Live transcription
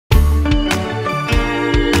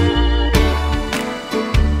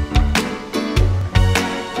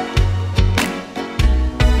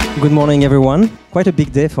Good morning, everyone. Quite a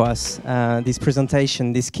big day for us, this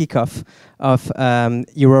presentation, this kickoff of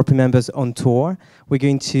Europe Remembers on Tour. We're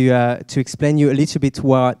going to explain you a little bit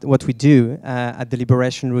what we do at the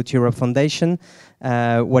Liberation Route Europe Foundation,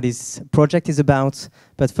 what this project is about.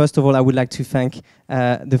 But first of all, I would like to thank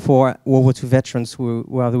the 4 World War II veterans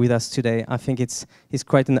who are with us today. I think it's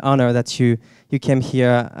quite an honor that you came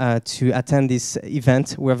here to attend this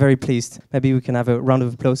event. We're very pleased. Maybe we can have a round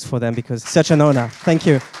of applause for them because it's such an honor. Thank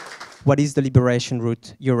you. What is the Liberation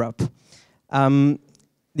Route Europe?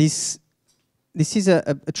 This is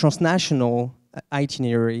a transnational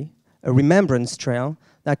itinerary, a remembrance trail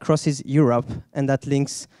that crosses Europe and that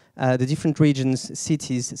links the different regions,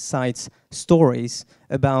 cities, sites, stories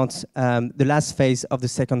about the last phase of the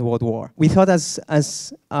Second World War. We thought as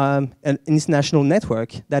an international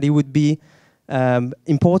network that it would be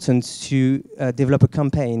important to develop a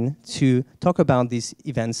campaign to talk about these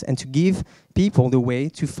events and to give people the way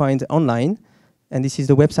to find online. And this is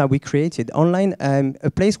the website we created. Online, a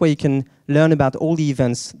place where you can learn about all the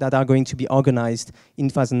events that are going to be organized in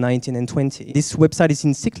 2019 and 20. This website is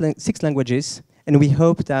in 6 languages, and we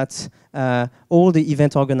hope that all the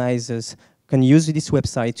event organizers can use this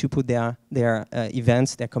website to put their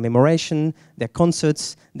events, their commemoration, their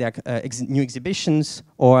concerts, their new exhibitions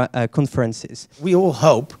or conferences. We all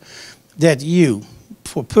hope that you,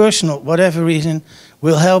 for personal whatever reason,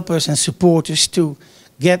 will help us and support us to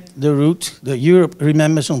get the route, the Europe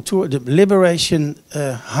Remembers on Tour, the Liberation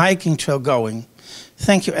hiking trail going.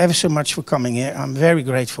 Thank you ever so much for coming here. I'm very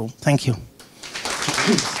grateful. Thank you.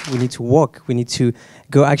 We need to walk. We need to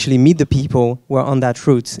go actually meet the people who are on that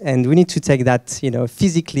route, and we need to take that,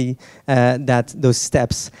 physically, those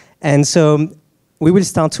steps. And so we will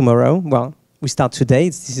start tomorrow. Well, we start today.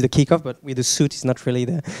 This is the kickoff, but with the suit, it's not really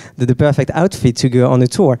the perfect outfit to go on a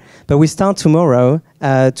tour. But we start tomorrow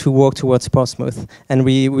to walk towards Portsmouth, and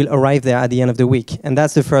we will arrive there at the end of the week. And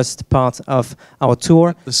that's the first part of our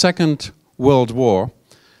tour. The Second World War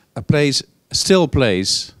still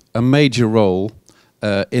plays a major role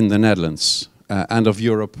in the Netherlands and of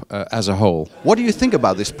Europe as a whole. What do you think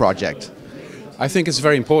about this project? I think it's a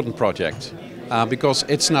very important project because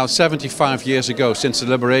it's now 75 years ago since the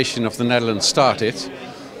liberation of the Netherlands started.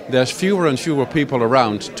 There's fewer and fewer people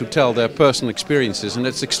around to tell their personal experiences, and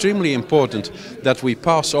it's extremely important that we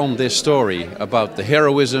pass on this story about the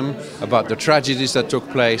heroism, about the tragedies that took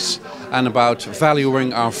place, and about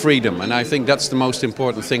valuing our freedom. And I think that's the most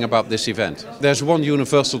important thing about this event. There's one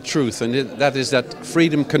universal truth, and that is that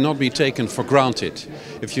freedom cannot be taken for granted.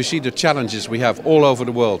 If you see the challenges we have all over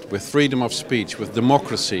the world with freedom of speech, with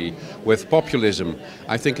democracy, with populism,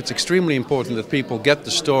 I think it's extremely important that people get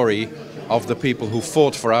the story of the people who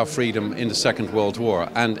fought for our freedom in the Second World War,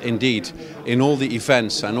 and indeed in all the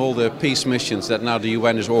events and all the peace missions that now the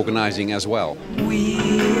UN is organizing as well.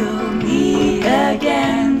 We'll meet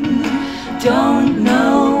again, don't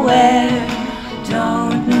know where,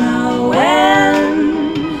 don't know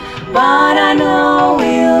when, but I know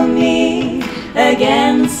we'll meet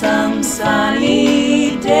again some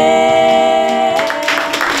sunny day.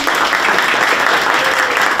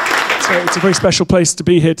 It's a very special place to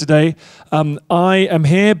be here today. I am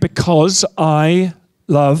here because I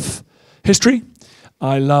love history.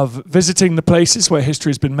 I love visiting the places where history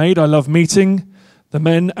has been made. I love meeting the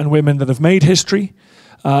men and women that have made history.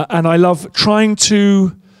 And I love trying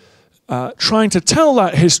to tell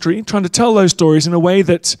that history, trying to tell those stories in a way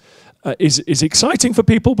that is exciting for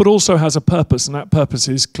people, but also has a purpose. And that purpose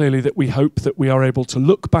is clearly that we hope that we are able to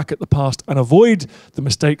look back at the past and avoid the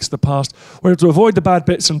mistakes of the past. We're able to avoid the bad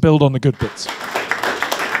bits and build on the good bits.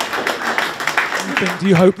 Do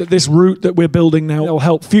you hope that this route that we're building now will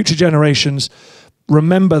help future generations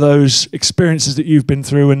remember those experiences that you've been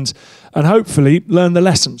through and hopefully learn the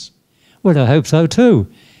lessons? Well, I hope so too.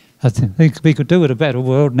 I think we could do with a better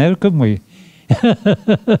world now, couldn't we?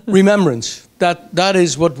 Remembrance. That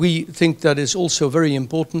is what we think that is also very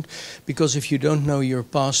important, because if you don't know your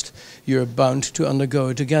past, you're bound to undergo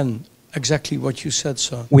it again. Exactly what you said,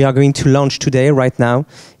 sir. We are going to launch today, right now,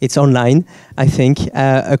 it's online, I think,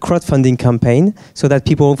 a crowdfunding campaign so that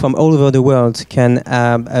people from all over the world can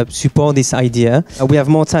support this idea. We have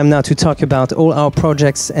more time now to talk about all our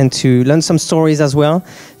projects and to learn some stories as well.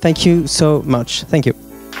 Thank you so much. Thank you.